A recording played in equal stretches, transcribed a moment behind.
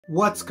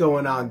What's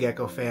going on,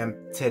 Gecko Fam?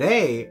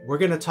 Today, we're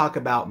going to talk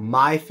about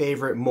my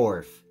favorite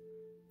morph,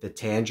 the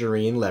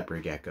Tangerine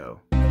Leopard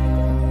Gecko.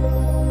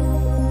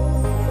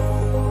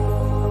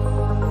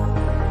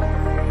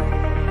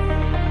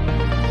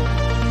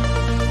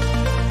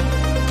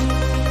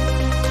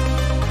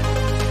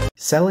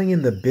 Selling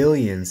in the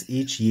billions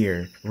each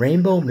year,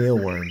 Rainbow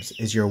Mealworms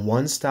is your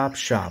one-stop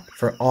shop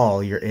for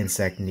all your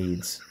insect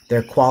needs.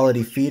 Their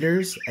quality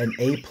feeders and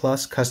A+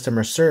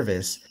 customer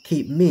service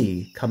keep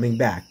me coming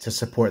back to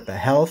support the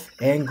health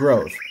and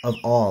growth of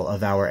all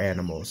of our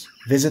animals.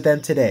 Visit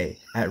them today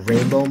at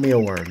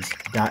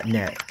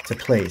rainbowmealworms.net to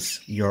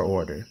place your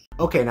order.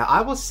 Okay, now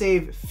I will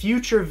save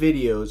future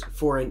videos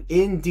for an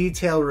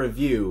in-detail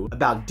review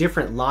about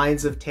different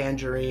lines of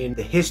Tangerine,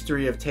 the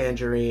history of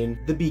Tangerine,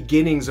 the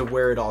beginnings of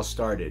where it all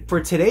started. For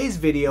today's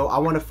video, I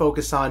want to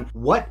focus on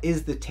what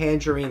is the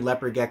Tangerine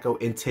Leopard Gecko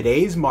in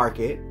today's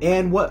market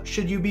and what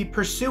should you be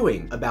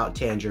pursuing about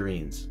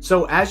tangerines.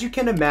 So as you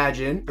can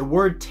imagine, the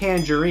word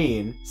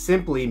tangerine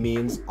simply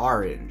means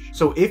orange.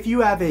 So if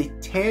you have a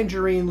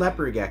Tangerine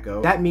Leopard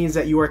Gecko, that means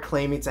that you are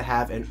claiming to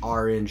have an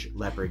orange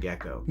leopard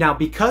gecko. Now,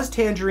 because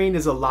tangerine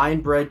is a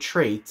line bred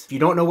trait, if you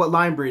don't know what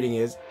line breeding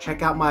is,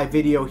 check out my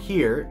video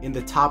here in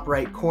the top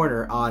right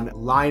corner on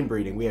line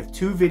breeding. We have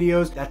 2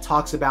 videos that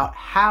talks about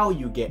how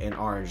you get an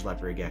orange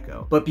leopard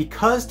gecko. But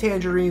because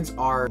tangerines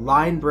are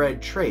line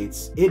bred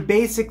traits, it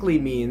basically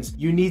means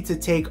you need to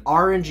take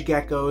orange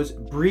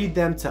geckos, breed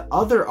them to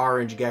other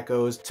orange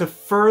geckos to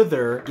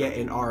further get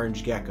an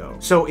orange gecko.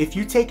 So if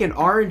you take an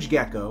orange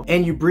gecko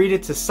and you breed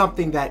it to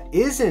something that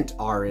isn't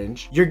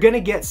orange, you're gonna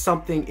get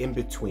something in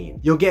between.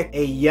 You'll get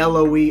a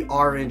yellowy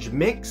orange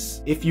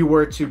mix if you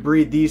were to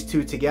breed these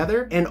two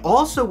together. And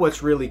also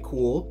what's really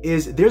cool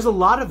is there's a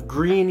lot of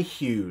green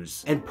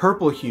hues and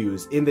purple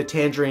hues in the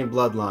tangerine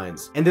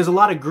bloodlines. And there's a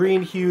lot of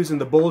green hues in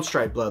the bold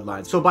stripe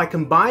bloodlines. So by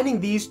combining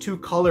these 2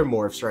 color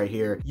morphs right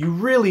here, you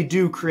really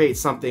do create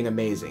something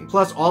amazing.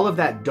 Plus all of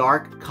that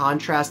dark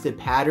contrasted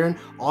pattern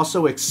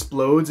also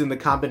explodes in the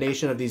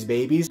combination of these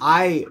babies.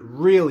 I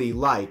really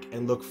like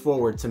and look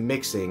forward to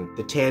mixing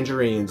the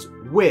tangerines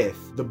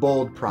with the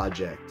bold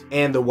project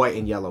and the white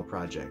and yellow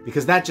project,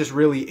 because that just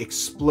really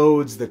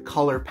explodes the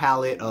color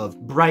palette of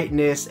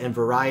brightness and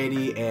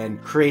variety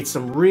and creates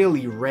some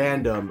really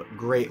random,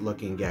 great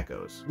looking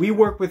geckos. We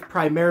work with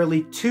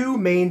primarily 2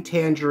 main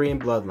tangerine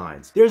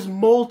bloodlines. There's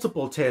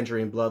multiple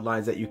tangerine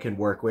bloodlines that you can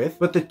work with,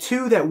 but the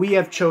 2 that we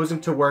have chosen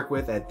to work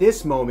with at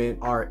this moment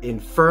are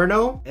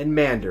Inferno and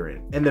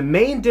Mandarin. And the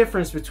main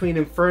difference between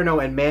Inferno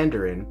and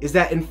Mandarin is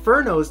that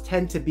Infernos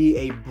tend to be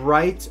a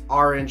bright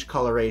orange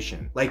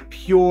coloration, like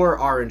pure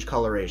orange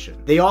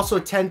coloration. They also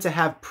tend to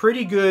have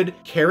pretty good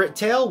carrot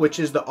tail, which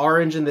is the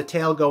orange in the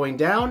tail going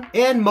down,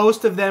 and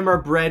most of them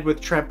are bred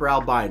with Tremper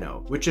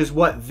albino, which is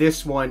what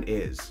this one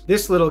is.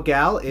 This little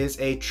gal is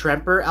a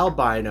Tremper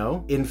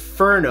albino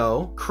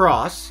Inferno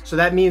cross, so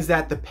that means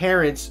that the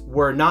parents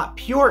were not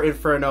pure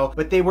Inferno,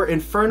 but they were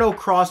Inferno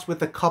crossed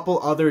with a couple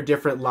other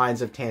different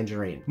lines of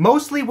tangerine.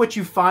 Mostly what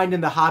you find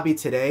in the hobby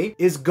today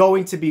is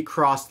going to be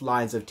crossed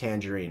lines of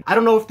tangerine. I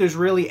don't know if there's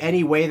really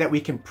any way that we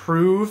can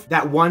prove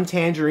that one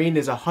tangerine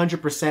is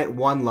 100%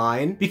 one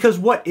line, because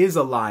what is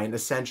a line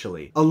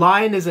essentially? A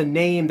line is a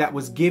name that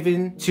was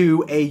given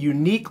to a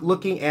unique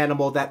looking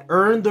animal that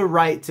earned the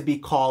right to be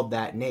called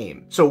that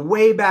name. So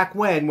way back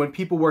when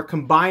people were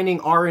combining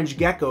orange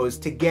geckos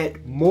to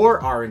get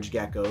more orange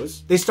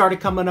geckos, they started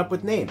coming up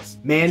with names.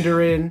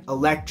 Mandarin,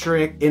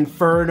 Electric,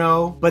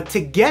 Inferno. But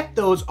to get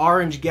those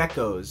orange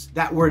geckos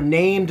that were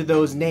named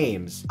those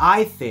names,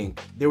 I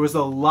think there was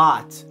a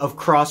lot of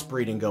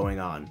crossbreeding going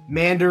on.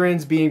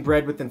 Mandarins being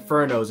bred with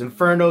Infernos,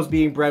 Infernos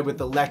being bred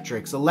with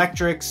Electrics,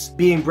 Electrics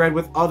being bred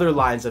with other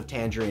lines of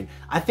tangerine.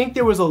 I think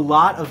there was a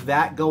lot of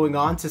that going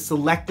on to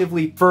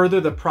selectively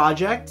further the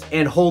project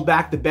and hold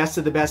back the best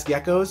of the best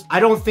geckos. I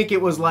don't think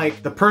it was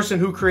like the person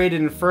who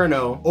created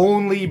Inferno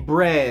only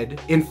bred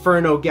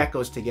Inferno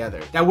geckos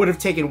together. That would have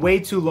taken way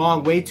too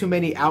long, way too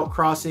many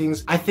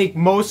outcrossings. I think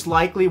most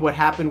likely what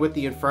happened with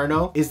the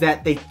Inferno is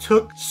that they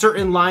took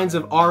certain lines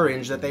of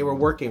orange that they were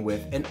working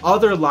with and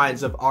other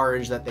lines of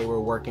orange that they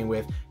were working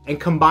with and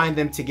combined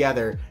them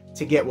together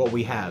to get what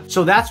we have.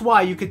 So that's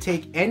why you could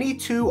take any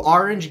 2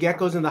 orange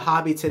geckos in the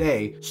hobby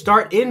today,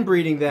 start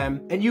inbreeding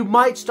them, and you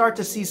might start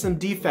to see some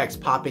defects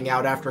popping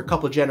out after a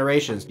couple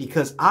generations,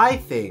 because I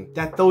think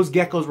that those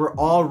geckos were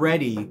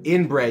already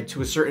inbred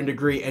to a certain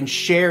degree and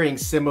sharing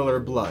similar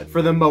blood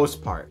for the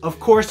most part. Of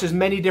course, there's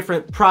many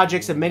different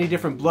projects and many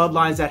different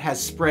bloodlines that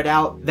has spread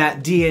out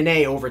that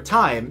DNA over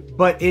time,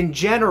 but in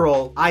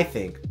general, I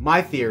think,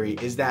 my theory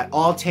is that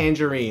all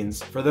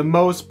tangerines, for the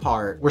most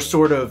part, were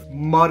sort of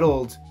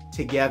muddled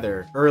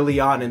together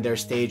early on in their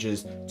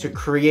stages to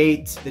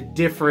create the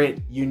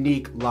different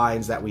unique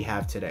lines that we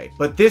have today.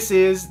 But this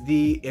is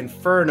the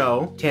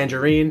Inferno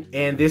Tangerine,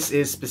 and this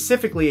is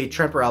specifically a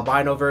Tremper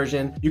albino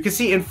version. You can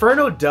see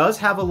Inferno does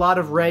have a lot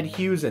of red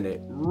hues in it.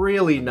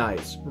 Really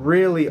nice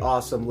Really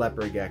awesome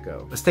leopard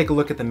gecko. Let's take a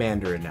look at the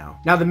Mandarin now.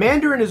 Now, the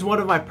Mandarin is one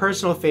of my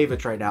personal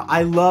favorites right now.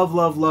 I love,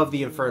 love, love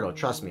the Inferno.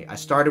 Trust me, I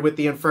started with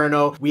the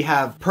Inferno. We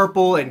have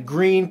purple and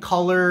green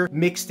color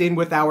mixed in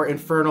with our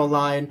Inferno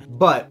line.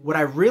 But what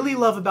I really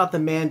love about the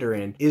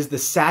Mandarin is the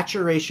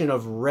saturation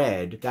of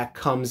red that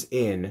comes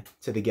in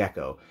to the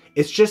gecko.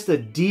 It's just a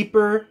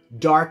deeper,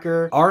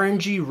 darker,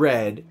 orangey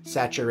red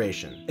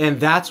saturation. And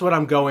that's what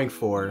I'm going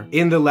for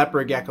in the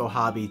leopard gecko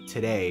hobby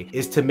today,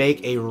 is to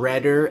make a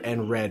redder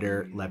and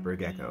redder leopard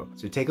gecko.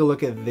 So take a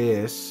look at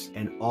this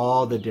and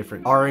all the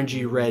different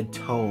orangey red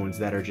tones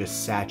that are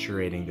just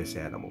saturating this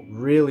animal.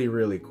 Really,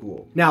 really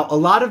cool. Now, a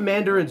lot of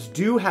Mandarins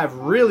do have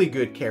really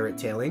good carrot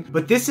tailing,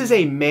 but this is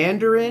a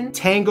Mandarin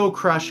Tango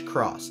Crush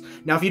cross.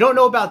 Now, if you don't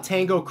know about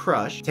Tango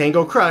Crush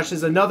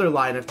is another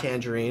line of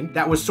Tangerine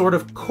that was sort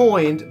of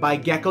coined by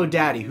Gecko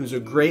Daddy, who's a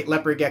great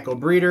leopard gecko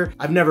breeder.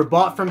 I've never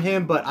bought from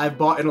him, but I've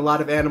bought in a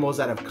lot of animals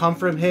that have come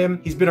from him.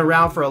 He's been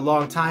around for a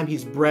long time.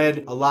 He's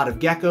bred a lot of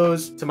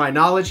geckos. To my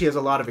knowledge, he has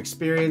a lot of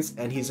experience,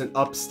 and he's an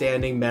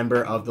upstanding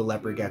member of the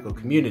leopard gecko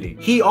community.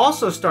 He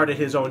also started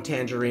his own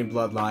Tangerine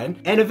bloodline,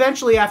 and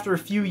eventually, after a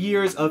few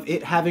years of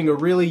it having a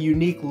really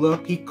unique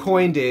look, he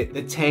coined it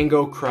the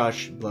Tango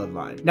Crush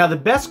bloodline. Now, the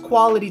best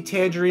quality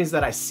Tangerines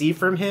that I see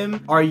from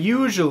him are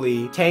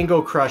usually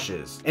Tango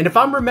Crushes. And if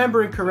I'm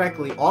remembering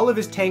correctly, all of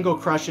his Tango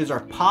Crushes are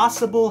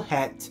possible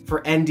het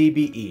for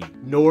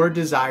NDBE, nor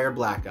desire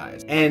black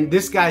eyes. And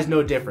this guy's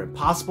no different,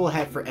 possible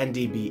het for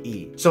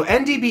NDBE. So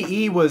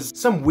NDBE was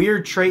some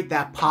weird trait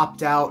that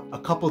popped out a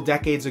couple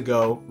decades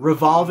ago,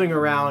 revolving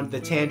around the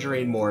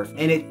Tangerine morph,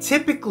 and it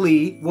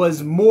typically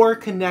was more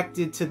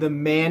connected to the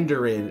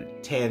Mandarin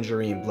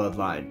Tangerine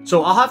bloodline.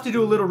 So I'll have to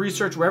do a little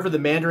research wherever the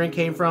Mandarin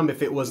came from,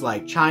 if it was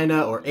like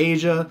China or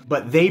Asia,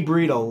 but they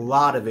breed a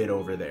lot of it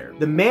over there.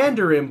 The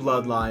Mandarin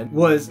bloodline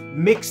was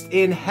mixed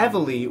in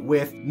heavily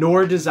with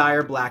nor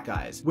desire black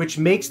eyes, which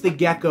makes the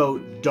gecko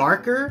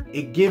darker.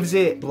 It gives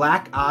it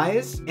black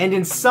eyes, and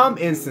in some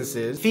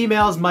instances,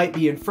 females might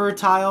be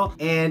infertile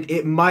and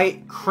it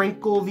might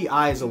crinkle the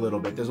eyes a little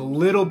bit. There's a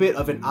little bit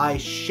of an eye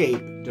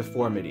shape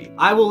deformity.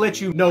 I will let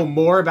you know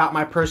more about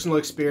my personal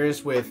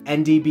experience with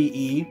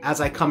NDBE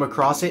as I come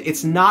across it.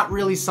 It's not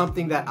really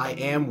something that I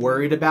am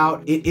worried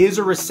about. It is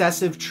a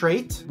recessive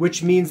trait,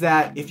 which means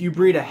that if you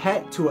breed a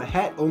het to a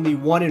het, only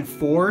 1 in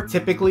 4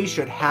 typically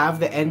should have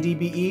the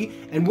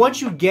NDBE. And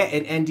once you get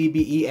an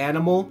NDBE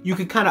animal, you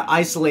can kind of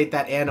isolate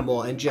that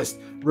animal and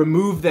just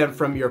remove them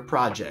from your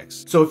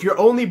projects. So if you're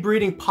only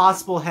breeding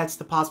possible hets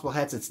to possible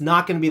hets, it's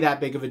not going to be that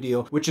big of a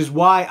deal, which is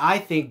why I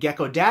think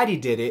Gecko Daddy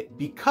did it,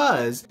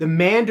 because the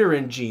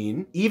Mandarin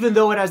gene, even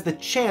though it has the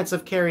chance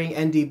of carrying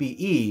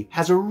NDBE,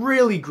 has a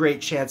really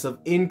great chance of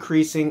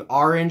increasing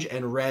orange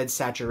and red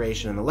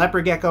saturation in the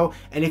leopard gecko.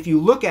 And if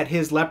you look at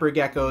his leopard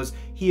geckos,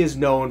 he is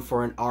known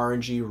for an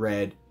orangey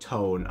red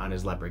tone on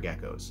his leopard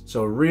geckos.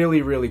 So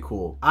really, really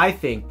cool. I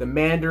think the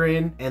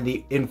Mandarin and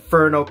the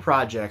Inferno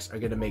projects are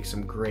gonna make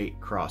some great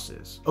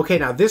crosses. Okay,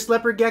 now this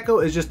leopard gecko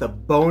is just a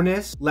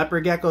bonus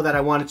leopard gecko that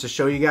I wanted to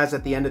show you guys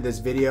at the end of this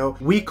video.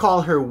 We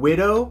call her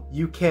Widow.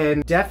 You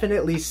can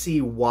definitely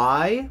see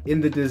why in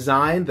the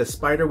design, the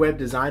spiderweb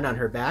design on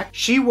her back.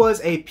 She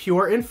was a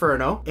pure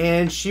Inferno,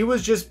 and she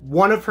was just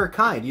one of her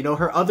kind. You know,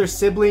 her other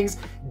siblings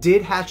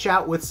did hatch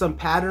out with some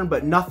pattern,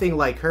 but nothing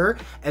like her.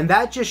 And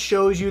that just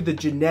shows you the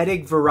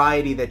genetic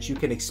variety that you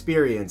can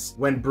experience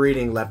when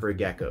breeding leopard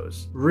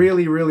geckos.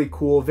 Really, really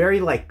cool. Very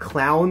like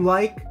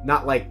clown-like,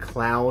 not like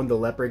Clown the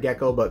leopard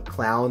gecko, but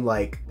clown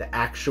like the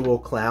actual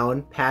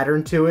clown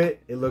pattern to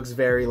it. It looks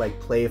very like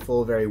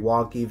playful, very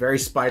wonky, very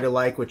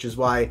spider-like, which is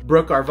why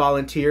Brooke, our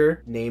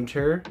volunteer, named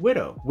her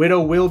Widow.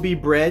 Widow will be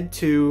bred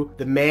to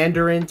the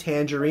Mandarin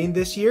Tangerine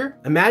this year.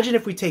 Imagine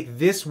if we take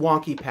this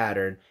wonky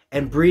pattern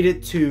and breed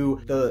it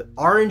to the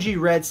orangey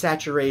red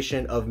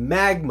saturation of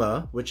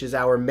Magma, which is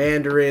our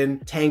Mandarin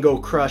Tango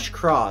Crush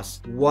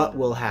cross. What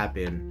will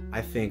happen?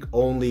 I think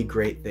only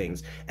great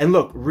things. And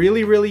look,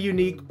 really, really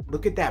unique.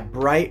 Look at that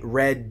bright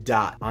red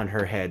dot on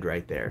her head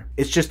right there.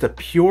 It's just a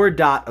pure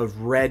dot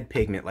of red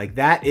pigment. Like,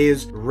 that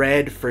is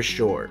red for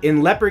sure.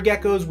 In leopard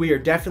geckos, we are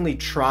definitely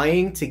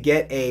trying to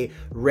get a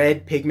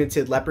red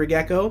pigmented leopard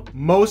gecko.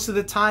 Most of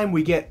the time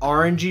we get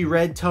orangey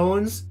red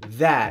tones.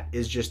 That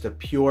is just a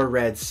pure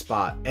red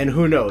spot. And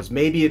who knows,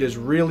 maybe it is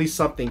really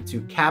something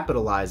to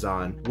capitalize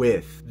on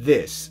with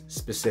this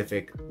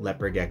specific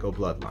leopard gecko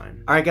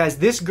bloodline. All right, guys,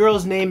 this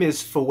girl's name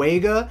is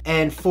Fuega,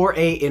 and for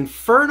a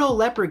Inferno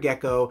leopard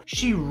gecko,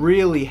 she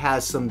really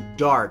has some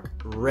dark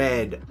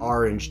red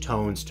orange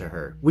tones to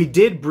her. We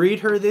did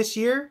breed her this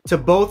year to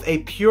both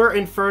a pure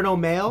Inferno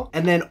male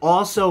and then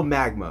also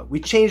Magma. We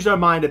changed our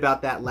mind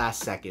about that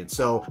last second,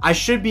 so I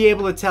should be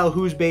able to tell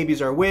whose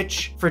babies are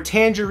which. For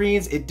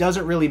Tangerines, it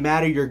doesn't really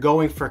matter. You're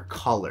going for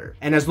color,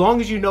 and as long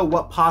as you know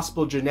what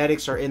possible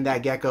genetics are in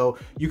that gecko,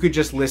 you could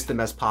just list them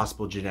as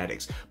possible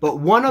genetics. But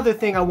one other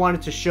thing I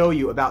wanted to show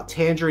you about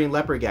tangerine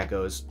leopard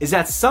geckos is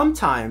that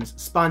sometimes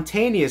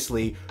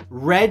spontaneously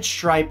red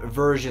stripe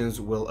versions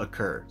will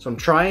occur. So I'm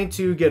trying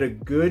to get a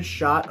good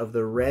shot of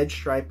the red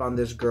stripe on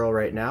this girl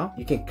right now.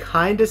 You can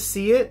kind of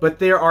see it, but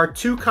there are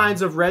two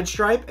kinds of red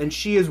stripe, and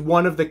she is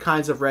one of the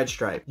kinds of red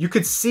stripe. You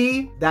could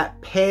see that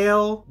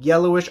pale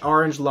yellowish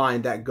orange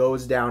line that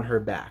goes down her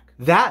back.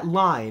 That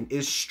line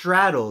is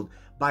straddled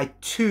by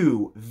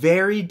two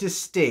very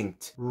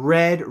distinct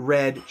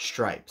red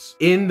stripes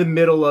in the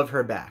middle of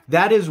her back.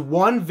 That is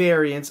one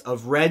variant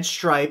of red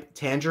stripe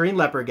tangerine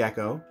leopard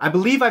gecko. I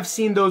believe I've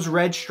seen those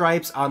red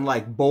stripes on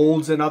like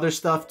bolds and other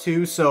stuff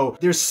too, so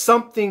there's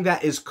something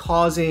that is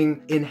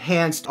causing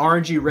enhanced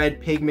orangey red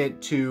pigment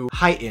to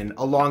heighten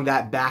along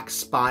that back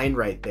spine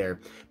right there.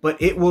 But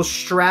it will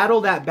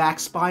straddle that back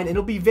spine and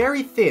it'll be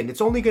very thin.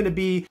 It's only gonna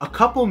be a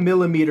couple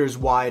millimeters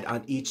wide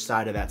on each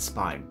side of that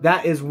spine.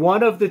 That is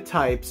one of the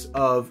types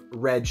of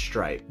red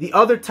stripe. The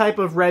other type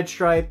of red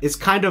stripe is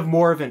kind of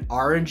more of an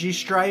orangey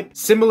stripe,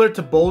 similar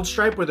to bold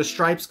stripe where the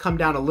stripes come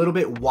down a little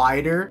bit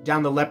wider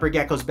down the leopard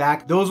gecko's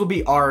back. Those will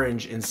be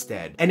orange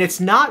instead. And it's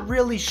not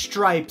really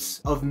stripes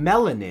of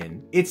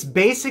melanin. It's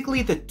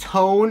basically the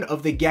tone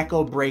of the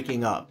gecko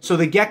breaking up. So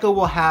the gecko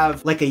will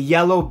have like a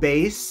yellow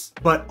base,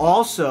 but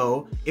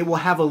also it will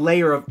have a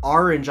layer of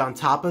orange on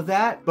top of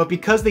that. But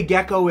because the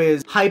gecko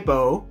is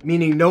hypo,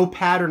 meaning no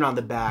pattern on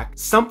the back,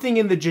 something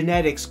in the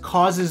genetics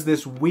causes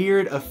this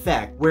weird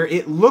effect where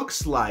it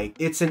looks like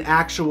it's an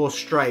actual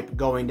stripe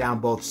going down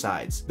both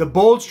sides. The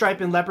bold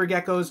stripe in leopard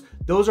geckos,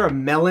 those are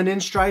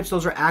melanin stripes.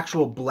 Those are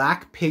actual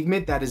black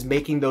pigment that is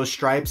making those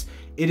stripes.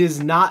 It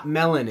is not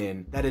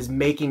melanin that is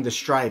making the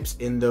stripes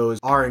in those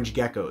orange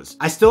geckos.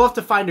 I still have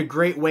to find a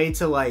great way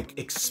to like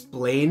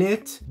explain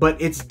it, but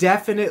it's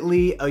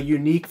definitely a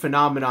unique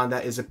phenomenon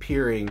that is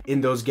appearing in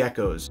those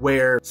geckos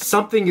where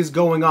something is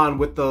going on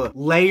with the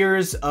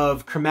layers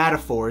of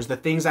chromatophores, the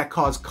things that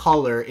cause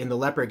color in the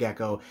leopard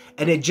gecko,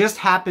 and it just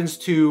happens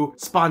to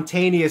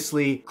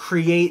spontaneously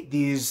create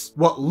these,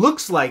 what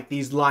looks like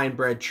these line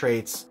bred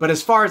traits. But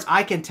as far as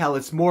I can tell,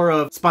 it's more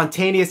of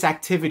spontaneous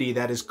activity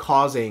that is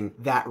causing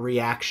that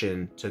reaction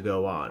to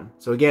go on.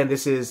 So again,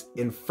 this is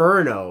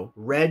Inferno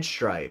red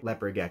stripe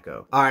leopard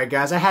gecko. All right,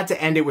 guys, I had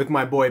to end it with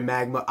my boy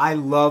Magma. I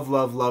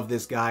love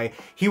this guy.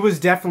 He was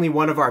definitely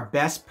one of our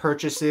best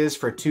purchases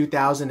for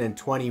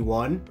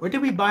 2021. Or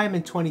did we buy him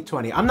in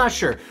 2020? I'm not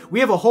sure. We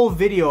have a whole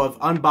video of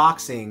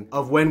unboxing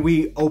of when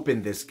we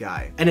opened this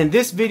guy. And in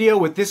this video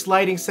with this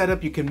lighting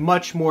setup, you can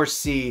much more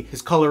see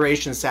his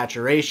coloration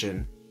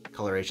saturation,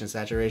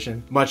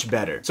 much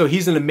better. So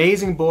he's an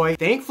amazing boy.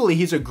 Thankfully,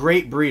 he's a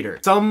great breeder.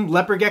 Some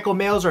leopard gecko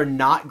males are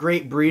not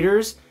great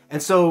breeders,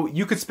 and so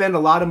you could spend a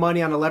lot of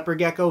money on a leopard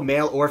gecko,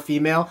 male or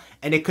female,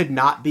 and it could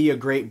not be a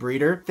great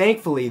breeder.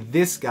 Thankfully,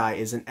 this guy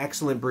is an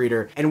excellent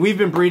breeder, and we've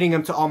been breeding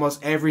him to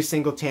almost every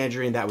single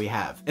tangerine that we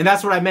have. And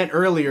that's what I meant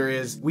earlier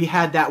is we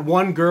had that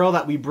one girl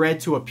that we bred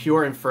to a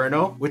pure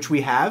Inferno, which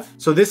we have.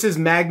 So this is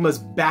Magma's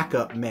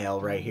backup male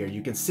right here.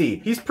 You can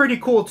see he's pretty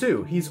cool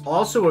too. He's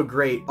also a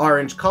great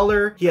orange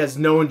color. He has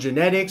known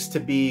genetics to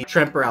be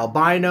Tremper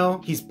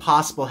albino. He's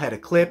possible het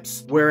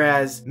eclipse.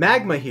 Whereas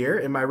Magma here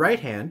in my right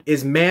hand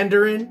is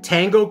Mandarin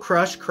Tango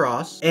Crush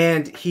cross,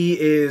 and he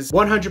is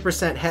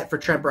 100% het for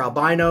Tremper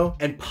albino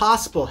and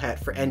possible het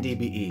for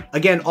NDBE.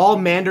 Again, all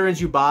Mandarins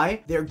you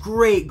buy, they're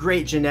great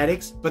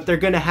genetics, but they're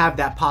gonna have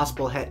that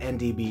possible het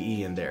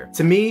NDBE in there.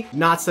 To me,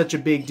 not such a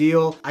big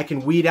deal. I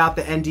can weed out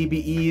the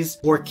NDBEs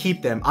or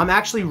keep them. I'm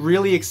actually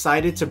really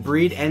excited to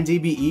breed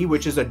NDBE,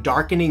 which is a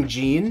darkening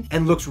gene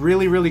and looks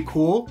really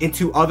cool,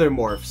 into other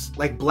morphs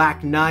like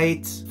Black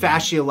Knight,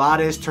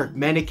 Fasciolatus,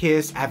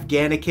 Turkmenicus,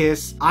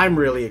 Afghanicus. I'm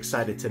really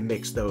excited to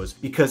mix those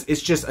because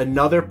it's just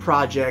another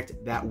project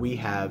that we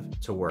have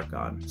to work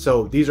on.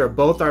 So these are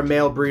both our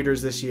male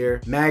breeders this year,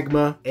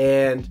 Magma,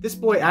 and this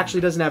boy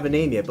actually doesn't have a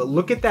name yet, but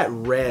look at that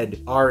red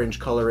orange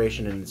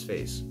coloration in his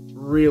face.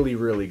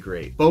 Really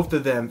great. Both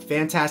of them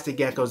fantastic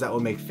geckos that will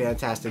make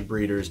fantastic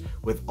breeders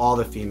with all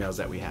the females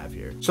that we have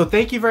here. So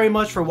thank you very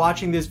much for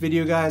watching this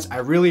video, guys. I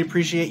really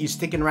appreciate you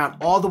sticking around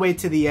all the way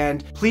to the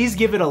end. Please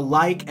give it a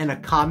like and a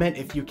comment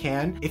if you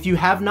can. If you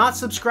have not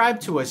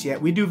subscribed to us yet,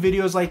 we do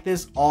videos like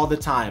this all the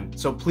time.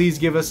 So please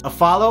give us a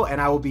follow and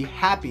I will be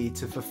happy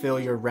to fulfill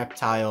your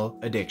reptile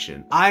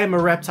addiction. I am a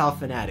reptile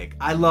fanatic.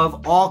 I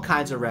love all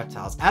kinds of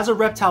reptiles. As a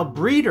reptile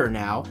breeder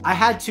now, I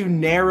had to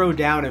narrow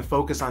down and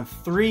focus on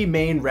 3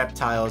 main reptiles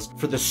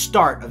for the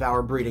start of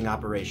our breeding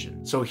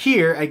operation. So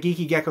here at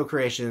Geeky Gecko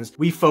Creations,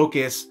 we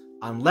focus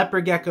on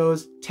leopard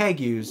geckos,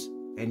 tegus,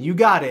 and you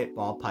got it,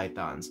 ball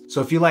pythons. So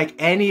if you like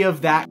any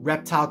of that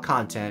reptile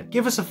content,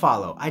 give us a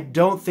follow. I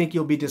don't think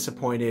you'll be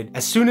disappointed.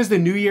 As soon as the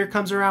new year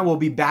comes around, we'll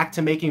be back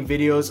to making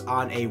videos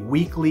on a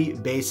weekly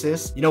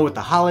basis. You know, with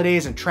the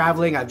holidays and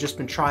traveling, I've just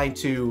been trying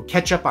to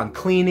catch up on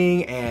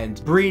cleaning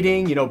and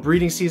breeding. You know,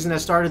 breeding season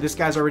has started. This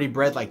guy's already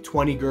bred like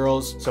 20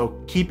 girls. So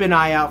keep an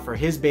eye out for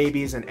his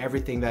babies and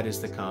everything that is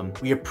to come.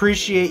 We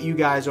appreciate you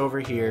guys over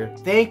here.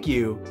 Thank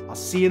you. I'll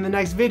see you in the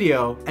next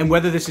video. And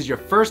whether this is your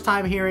first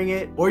time hearing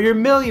it or your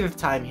millionth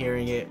time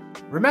hearing it,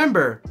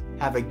 remember,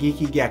 have a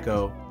geeky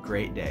gecko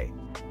great day.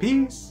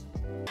 Peace.